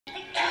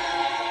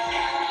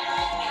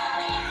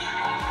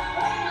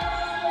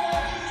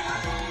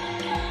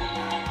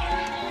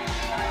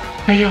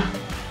Ayah,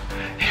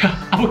 ya,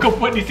 apa kau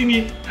buat di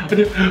sini?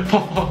 Aduh,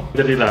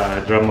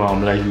 jadilah drama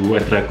Melayu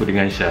antara aku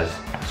dengan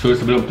Shazz. So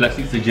sebelum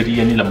plastik surgery,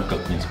 yang ni lah muka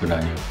aku yang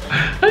sebenarnya.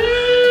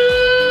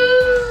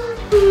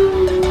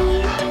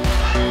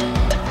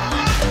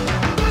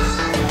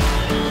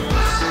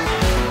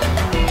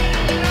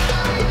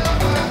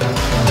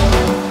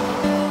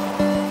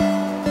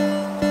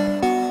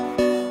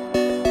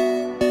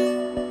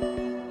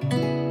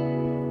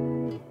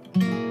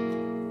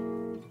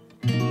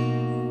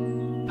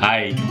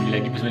 Hai, kembali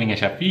lagi bersama dengan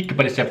Schaffy.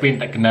 Kepada siapa yang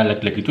tak kenal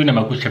lelaki itu,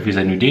 nama aku Shazz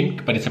Zainuddin.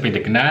 Kepada siapa yang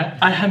tak kenal,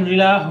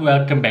 Alhamdulillah,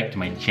 welcome back to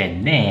my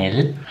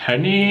channel. Hari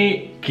ni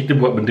kita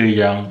buat benda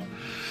yang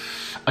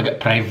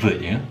agak private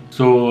ya.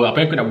 So,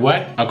 apa yang aku nak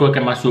buat, aku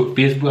akan masuk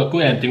Facebook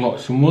aku dan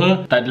tengok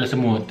semua. Tak adalah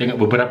semua, tengok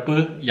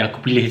beberapa yang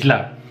aku pilih je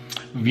lah.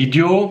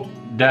 Video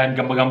dan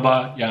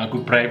gambar-gambar yang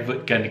aku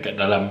privatekan dekat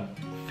dalam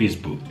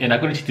Facebook. Dan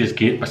aku nak cerita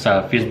sikit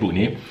pasal Facebook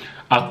ni.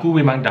 Aku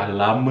memang dah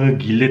lama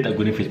gila tak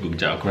guna Facebook.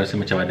 Sekejap, aku rasa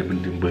macam ada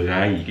benda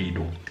berair kat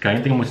hidung. Sekarang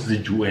ni tengah masa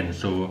sejuk kan.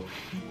 So,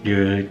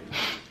 dia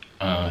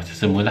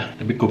sesama lah.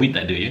 Tapi Covid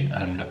tak ada ya,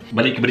 Alhamdulillah.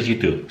 Balik kepada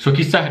cerita. So,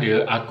 kisah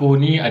dia, aku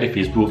ni ada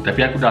Facebook.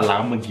 Tapi aku dah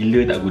lama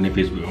gila tak guna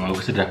Facebook. Aku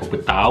rasa dah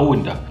berapa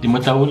tahun dah.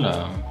 5 tahun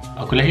lah.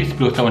 Aku lahir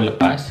 10 tahun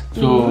lepas.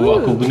 So,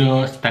 aku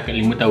guna setakat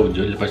 5 tahun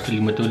je. Lepas tu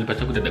 5 tahun lepas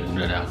tu aku dah tak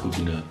guna dah. Aku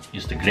guna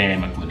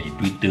Instagram, aku guna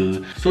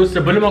Twitter. So,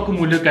 sebelum aku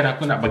mulakan,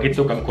 aku nak bagi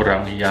tahu kat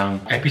korang yang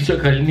episod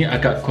kali ni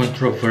agak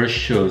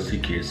controversial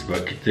sikit.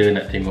 Sebab kita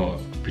nak tengok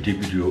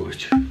video-video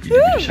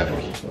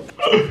Schaffery.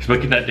 Sebab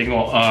kita nak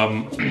tengok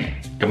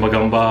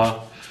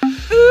gambar-gambar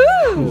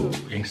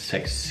yang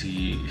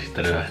seksi.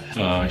 Tak ada,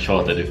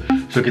 insyaAllah tak ada.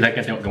 So, kita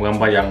akan tengok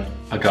gambar-gambar yang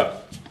agak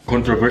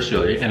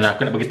controversial dan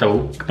aku nak bagi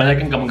tahu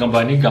kebanyakan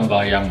gambar-gambar ni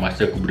gambar yang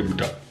masa aku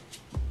budak-budak,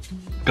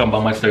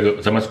 gambar masa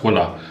zaman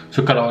sekolah.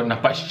 So kalau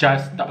nampak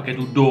Shazz tak pakai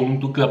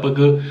tudung tu ke apa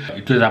ke,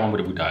 itu zaman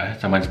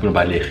budak-budak zaman sebelum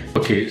balik.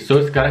 Okay,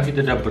 so sekarang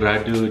kita dah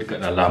berada dekat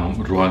dalam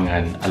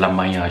ruangan alam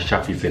maya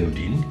Shazz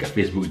Zainuddin kat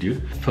Facebook dia.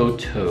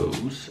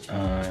 Photos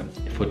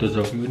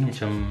of you ni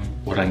macam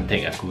orang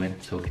tag aku kan.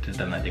 So kita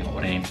tak nak tengok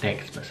orang yang tag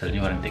sebab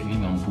selalunya orang tag ni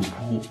memang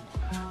buruk.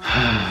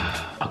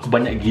 Aku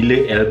banyak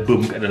gila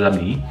album kat dalam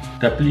ni.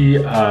 Tapi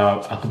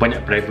aku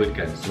banyak private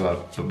kan.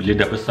 Sebab bila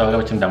dah besar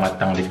kan, macam dah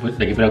matang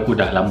lagipun aku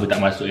dah lama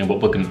tak masuk yang buat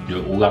apa kena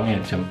tunjuk orang kan.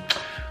 Macam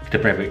kita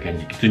private kan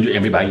je. Kita tunjuk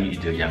yang baik-baik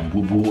je. Yang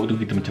buruk-buruk tu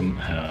kita macam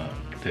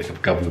kita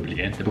cover balik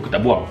kan. Tapi aku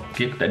tak buang,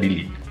 okay? Aku tak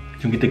delete.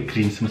 Macam kita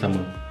cringe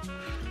sama-sama.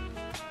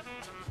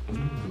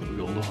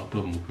 Ya Allah, apa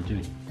muka macam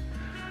ni?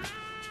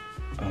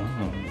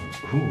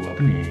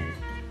 Apa ni?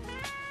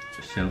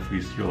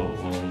 Selfies, ya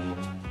Allah.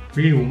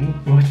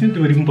 Macam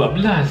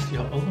 2014,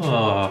 ya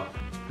Allah.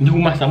 Ini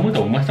rumah sama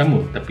tau, rumah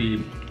sama.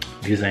 Tapi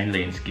design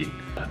lain sikit.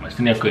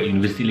 Masa ni aku kat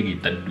universiti lagi,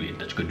 tak ada duit,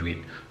 tak cukup duit.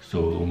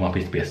 So rumah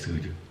biasa-biasa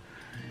je.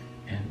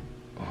 And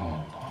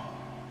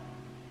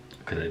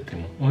aku tak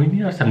terima. Oh,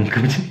 ini asal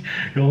muka macam ni.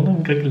 Ya Allah,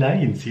 muka ke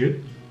lain siap.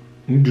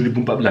 Ini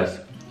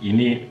 2014.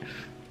 Ini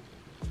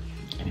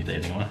tak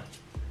payah tengok lah.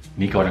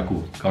 Ni kawan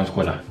aku, kawan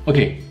sekolah.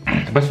 Okay,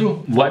 lepas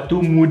tu waktu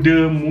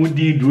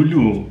muda-mudi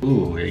dulu.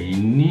 Oh,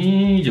 yang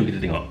ini jom kita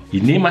tengok.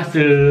 Ini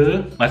masa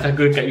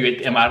aku kat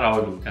UiTM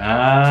Arau dulu.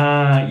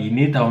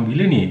 Ini tahun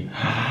bila ni?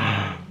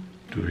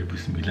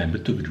 2009,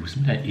 betul ke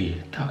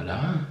 2009? Tak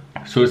lah.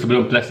 So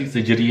sebelum plastik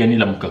surgery, yang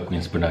ni lah muka aku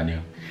yang sebenarnya.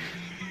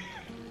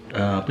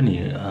 Apa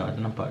ni?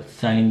 Nampak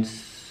sains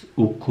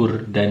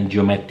ukur dan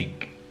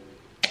geometrik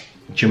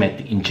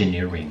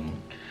engineering.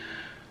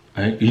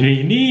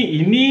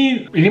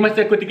 Ini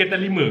masa aku tingkatan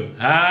 5.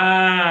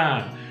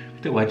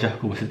 Kita wajah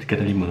aku masa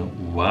tingkatan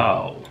 5.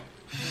 Wow,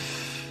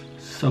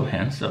 so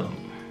handsome.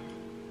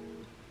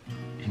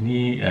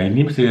 Ini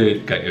masa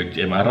kat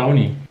UiTM Arau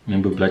ni.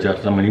 Member belajar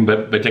sama ni,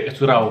 belajar kat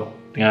surau.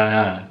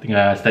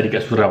 Tengah study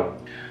kat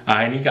surau.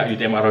 Ini kat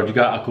UiTM Arau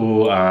juga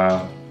aku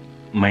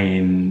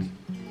main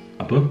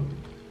apa?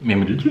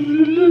 Main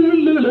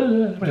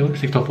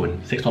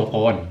saxophone.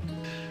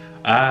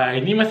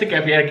 Ini masih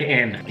kat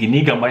PRKN. Ini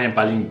gambar yang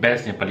paling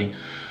best, yang paling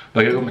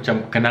bagi aku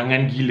macam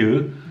kenangan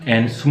gila.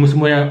 And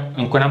semua-semua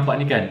yang kau nampak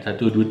ni kan,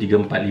 1, 2, 3,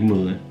 4,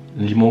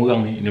 5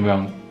 orang ni, ini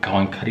memang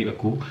kawan karib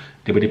aku.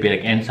 Daripada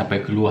PRKN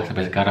sampai keluar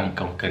sampai sekarang,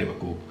 kawan karib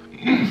aku.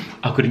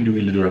 Aku rindu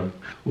gila diorang.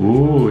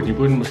 Ni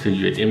pun masa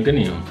UiTM kan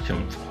ni.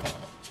 Macam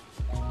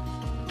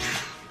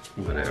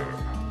whatever.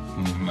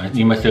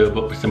 Ni masa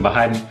buat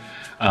persembahan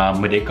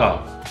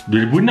Merdeka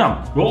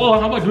 2006. Oh,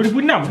 apa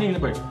 2006 ni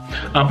sampai.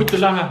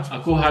 Betul lah,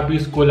 aku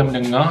habis sekolah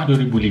menengah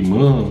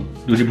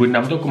 2005.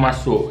 2006 tu aku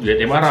masuk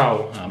UiTM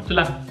Arau. Betul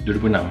lah,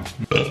 2006.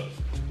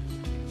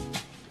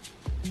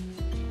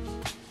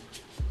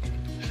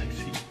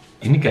 Seksi.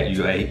 Ini kat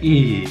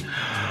UIA.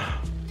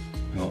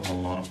 Ya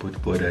Allah, apa tu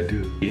pun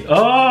ada.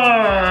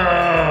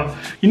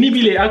 Ini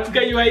bilik aku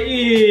kat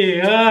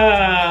UIA.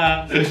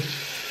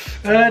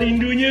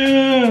 Rindunya.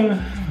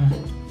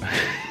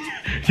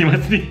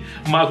 Masa ni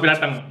mak aku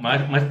datang,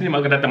 masa ni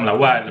mak aku datang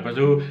melawat. Lepas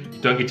tu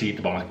kita orang kecil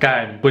tempat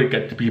makan pun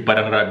dekat tepi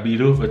padang rugby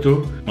tu. Lepas tu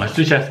masa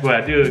tu Shazz pun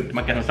ada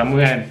makan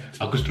sama kan.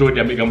 Aku suruh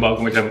dia ambil gambar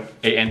aku macam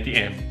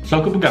ANTM. So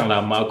aku pegang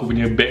lah mak aku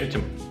punya bag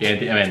macam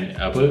ANTM kan,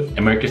 apa,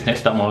 America's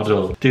Next Top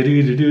Model. Do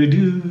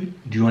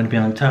you want to be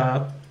on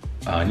top?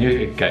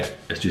 Ni dekat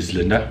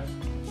Switzerland dah.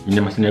 Ini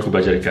masa ni aku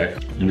belajar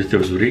dekat University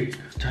of Zurich.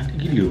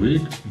 Cantik gila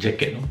weh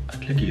jaket tu.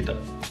 Ada lagi ke tak?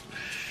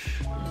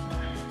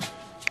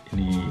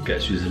 Ini kat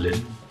Switzerland,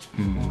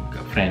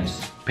 kat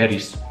France,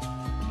 Paris.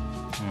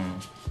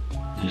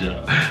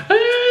 Sekejap.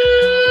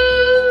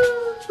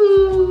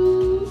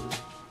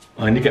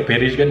 Ni kat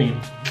Paris kan ni.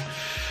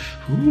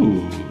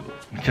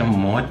 Macam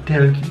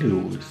model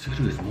gila.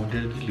 Serius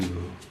model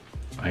gila.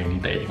 Ini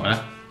tak payah tengok lah.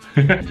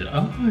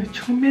 Sekejap.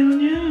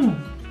 Comelnya.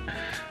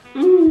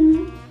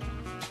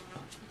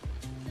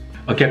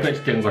 Okay, aku nak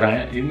cerita dengan korang.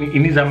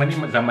 Ini zaman ni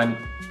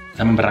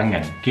zaman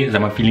berangan, okay?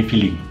 Zaman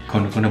feeling-feeling.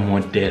 Kau-kau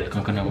model,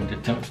 kau-kau model.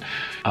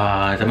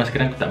 Zaman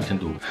sekarang aku tak macam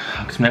tu.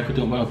 Sebenarnya aku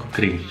tengok aku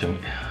kering macam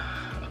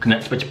aku nak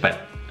cepat-cepat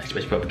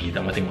pergi,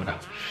 tak mahu tengok dah.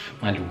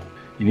 Malu.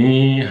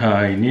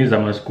 Ini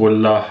zaman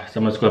sekolah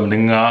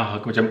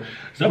menengah. Aku macam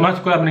zaman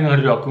sekolah menengah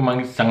dulu aku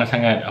memang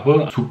sangat-sangat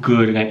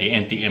suka dengan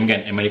ANTM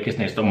kan, America's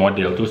Next Top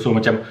Model tu. So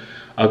macam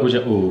aku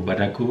macam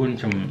badan aku pun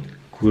macam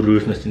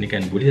kurus masa ni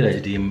kan, boleh lah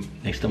jadi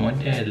next top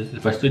model.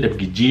 Lepas tu dah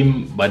pergi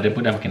gym, badan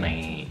pun dah makin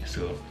naik.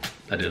 So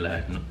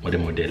adalah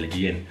model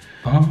lagi kan.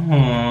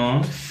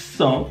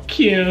 So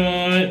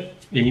cute.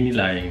 Yang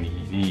inilah yang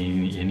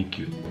ni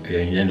cute.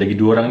 Yang lagi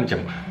dua orang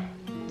macam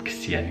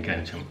kesian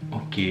kan, macam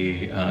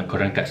okay,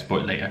 korang kat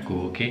spotlight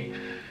aku, okay.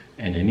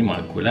 And yang ni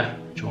mak aku lah,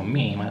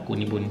 comel mak aku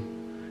ni pun.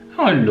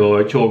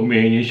 Alah,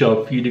 comelnya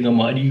Schaffery dengan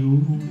mak dia.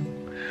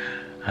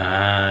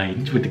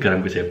 Ini cuba teka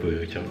rambut siapa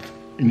macam.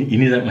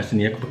 Ini masa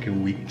ni aku pakai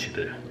wig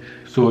cerita.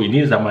 So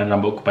ini zaman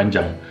rambut aku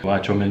panjang.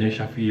 Wah, comelnya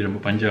Schaffery rambut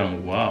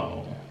panjang.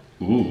 Wow.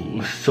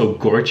 So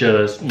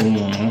gorgeous.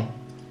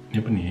 Ni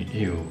apa ni?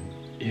 Ew.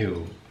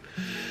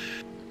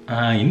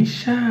 Ini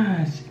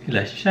Shazz.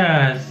 Inilah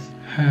Shazz.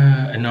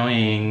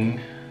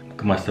 Annoying.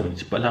 Kemas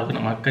cepatlah aku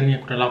nak makan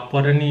ni. Aku dah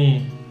lapar dah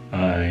ni.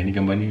 Ini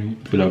gambar ni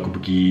sebelum aku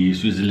pergi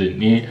Switzerland.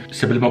 Ni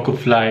sebelum aku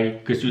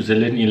fly ke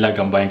Switzerland, inilah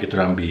gambar yang kita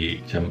orang ambil.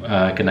 Macam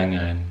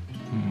kenangan.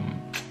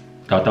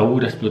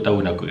 Tahu-tahu dah 10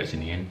 tahun aku kat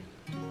sini kan.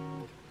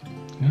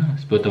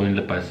 10 tahun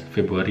yang lepas,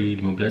 Februari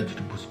 15,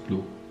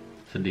 2010.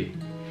 Sedih.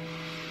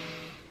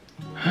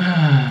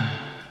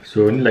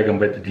 So inilah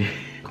gambar tadi.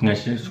 Aku dengan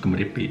Shazz suka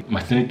merepek.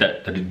 Masa ni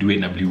tak ada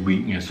duit nak beli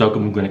wig. So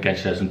aku menggunakan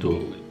Shazz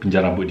untuk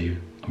penjar rambut dia.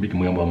 Ambil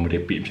gambar-gambar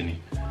merepek macam ni.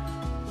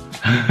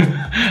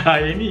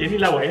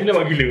 Ini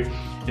lawak gila.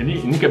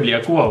 Ini kan beli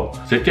aku tau.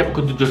 Setiap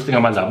pukul 7:30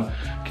 malam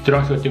kita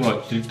orang suka tengok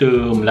cerita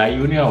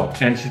Melayu ni tau.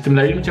 Dan cerita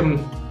Melayu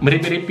macam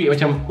merepek-repek,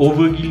 macam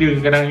over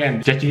gila kadang-kadang kan.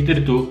 Macam cerita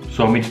dia tu,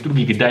 suami dia tu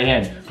pergi kedai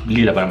kan,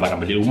 belilah barang-barang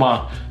balik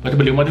rumah. Lepas tu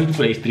balik rumah tu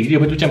jumpa isteri dia.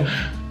 Lepas tu macam,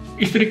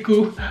 isteriku,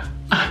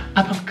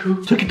 abangku.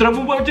 So kita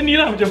orang buat macam ni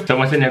lah. Macam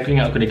masa ni aku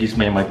ingat aku lagi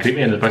semayang maghrib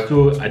kan. Lepas tu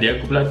adik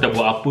aku pula tak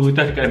buat apa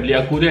tak dekat bilik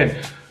aku tu kan.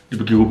 Dia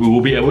pergi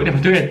gobek apa dia.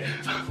 Lepas tu kan,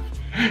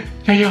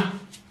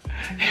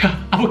 Ya,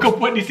 apa kau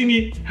buat di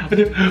sini?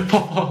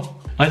 Papa.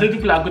 Masa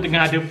tu pula aku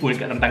tengah ada phone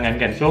kat tangan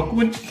kan. So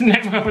aku pun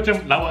snap macam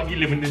lawak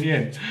gila benda ni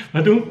kan.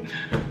 Lepas tu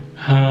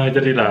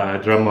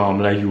jadilah drama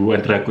Melayu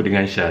antara aku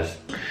dengan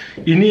Shazz.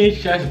 Ini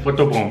Shazz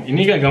photobomb.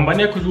 Ini kan gambar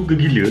ni aku suka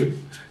gila.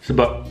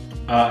 Sebab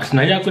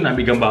sebenarnya aku nak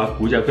ambil gambar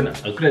aku je. Aku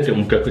nak tengok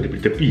muka aku dari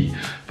tepi.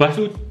 Lepas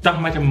tu tak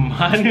macam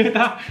mana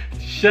tak,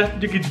 Shazz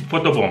dia pergi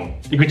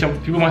photobomb. Dia macam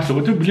tiba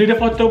masuk. Lepas tu bila dia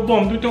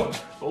photobomb tu tengok,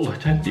 Allah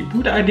cantik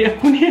budak adik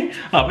aku ni.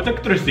 Lepas tu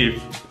aku terus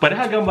save.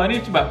 Padahal gambar ni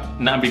sebab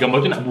nak ambil gambar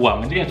tu nak buang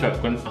je kan. Sebab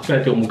aku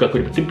nak tengok muka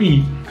aku dari tepi.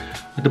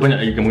 Lepas tu banyak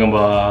lagi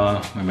gambar-gambar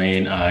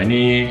main-main.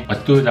 Ni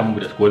masa tu zaman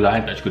budak sekolah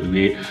kan, tak cukup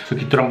duit. So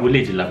kita orang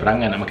boleh je lah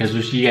perangan nak makan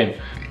sushi kan.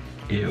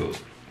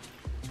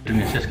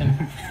 Dengan Shazz kan.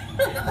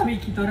 Weh,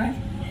 kita orang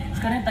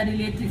sekarang tak ada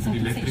elektrik satu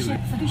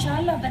section. Satu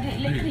syalah tak ada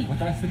elektrik. Kau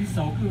tak rasa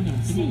risau ke ni?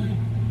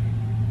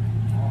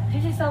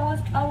 This is our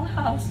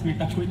house.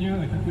 Takutnya.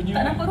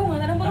 Tak nampak rumah.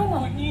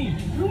 Takut ni.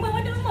 Rumah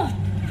mana?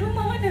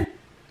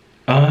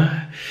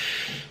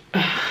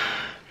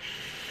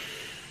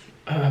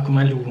 Aku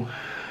malu.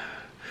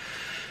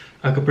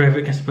 Aku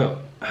private kan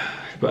sebab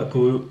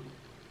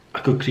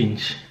aku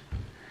cringe.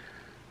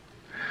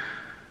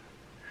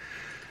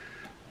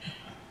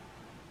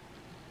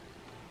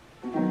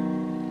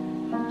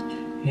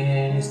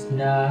 It's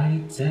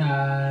night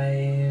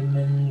time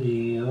in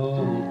the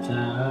old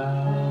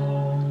town.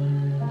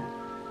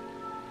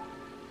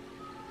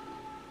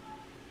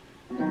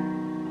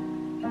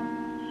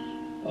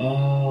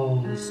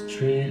 All the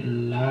street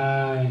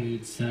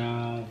lights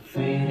are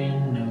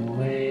fading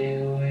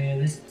away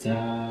with the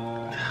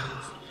stars.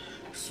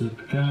 So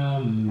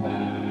come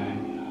back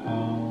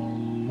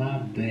home,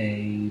 my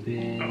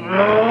baby.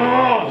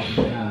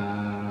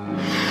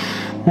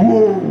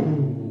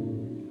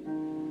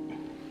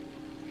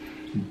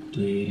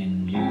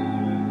 Didn't you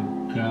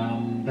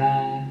come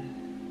back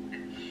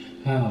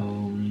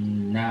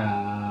home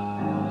now?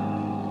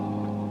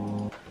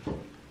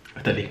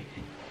 Tak boleh.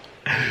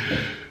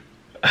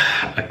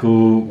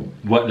 aku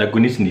buat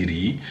lagu ni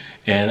sendiri.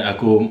 And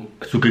aku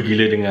suka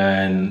gila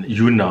dengan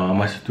Yuna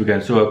masa tu kan.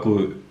 So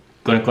aku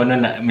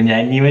konon-konon nak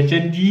menyanyi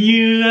macam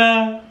dia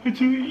lah.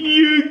 Macam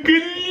ya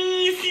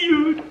geli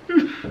siut.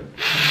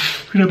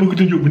 Kenapa aku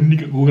tunjuk benda ni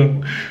kat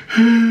korang?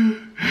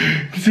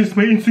 This is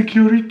my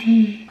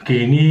insecurity.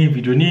 Okay, ni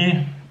video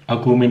ni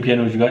aku main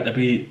piano juga.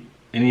 Tapi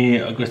ini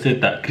aku rasa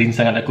tak cringe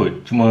sangat lah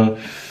kot. Cuma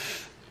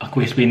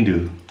aku explain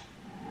dia.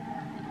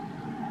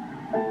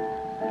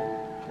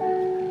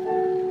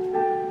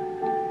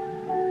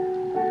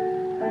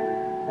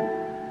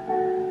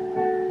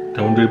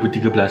 Tahun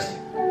 2013.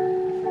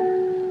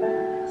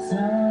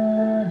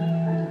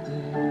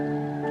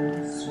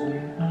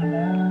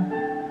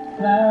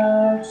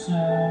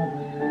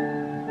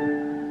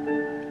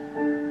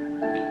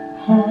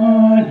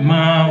 On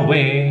my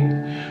way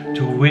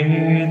to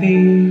where the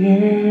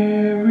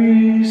air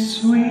is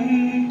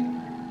sweet.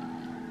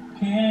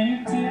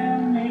 Can you tell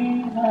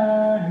me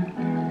how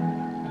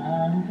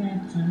to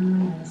get to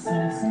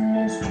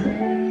Sesame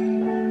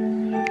Street?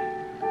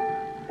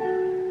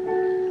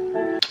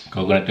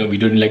 Kalau korang nak tengok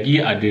video ni lagi,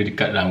 ada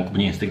dekat dalam aku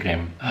punya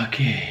Instagram.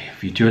 Okay,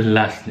 video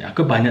last ni.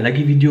 Aku banyak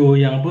lagi video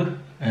yang apa,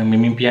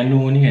 main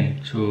piano ni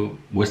kan. So,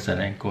 bosan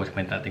kan kau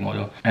sampai tak tengok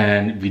tu.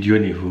 And video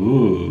ni,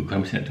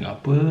 korang mesti nak tengok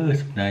apa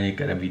sebenarnya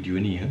kat dalam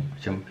video ni ya.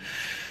 Macam,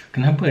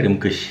 kenapa ada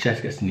muka Shazz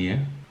kat sini ya.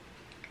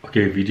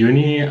 Okay, video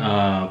ni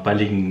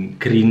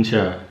paling cringe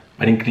lah.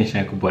 Paling cringe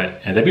yang aku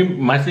buat. Tapi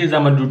masa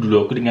zaman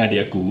dulu aku dengan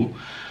adik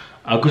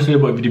aku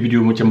selalu buat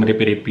video-video macam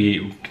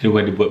merepek-repek. Kita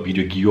ada buat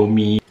video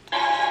Giyomi.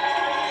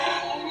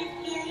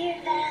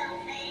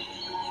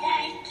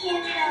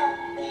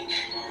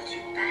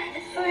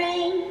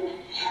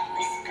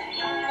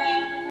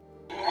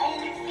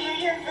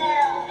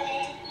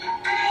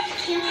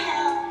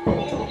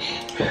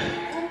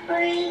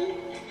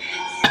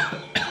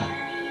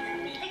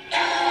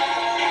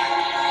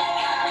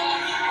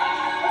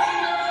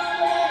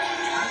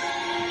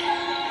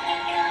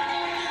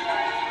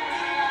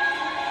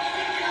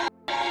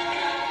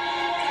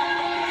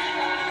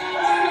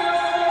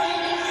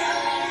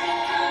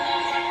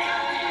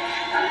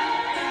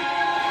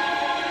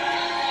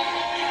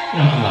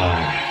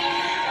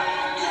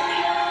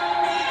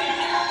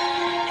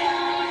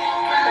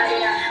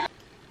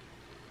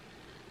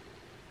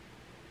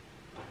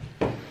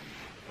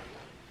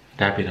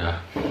 Tapi dah,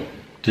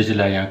 itu je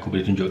lah yang aku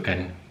boleh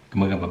tunjukkan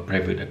gambar-gambar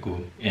private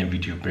aku and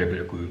video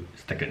private aku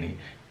setakat ni.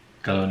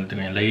 Kalau nak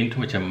tengok yang lain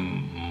tu macam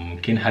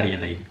mungkin hari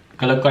yang lain.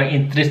 Kalau korang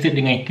interested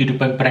dengan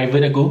kehidupan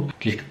private aku,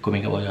 please komen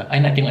kat bawah.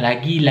 Nak tengok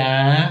lagi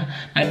lah.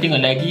 Nak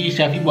tengok lagi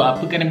Schaffery buat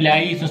apa kan ambil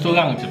air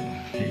seorang-seorang.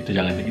 Itu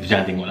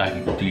jangan tengok lah.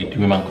 Itu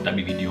memang aku tak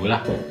ambil video lah.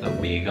 Kalau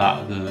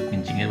berak ke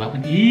kencing ke apa.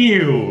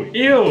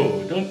 Ew,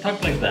 don't talk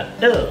like that.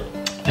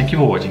 Thank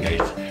you for watching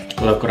guys.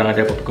 Kalau korang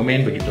ada apa-apa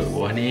komen, beritahu kat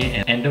bawah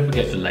ni. And don't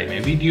forget to like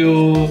my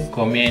video,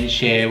 comment,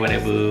 share,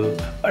 whatever.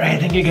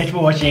 Alright, thank you guys for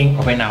watching.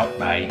 Over and out.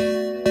 Bye.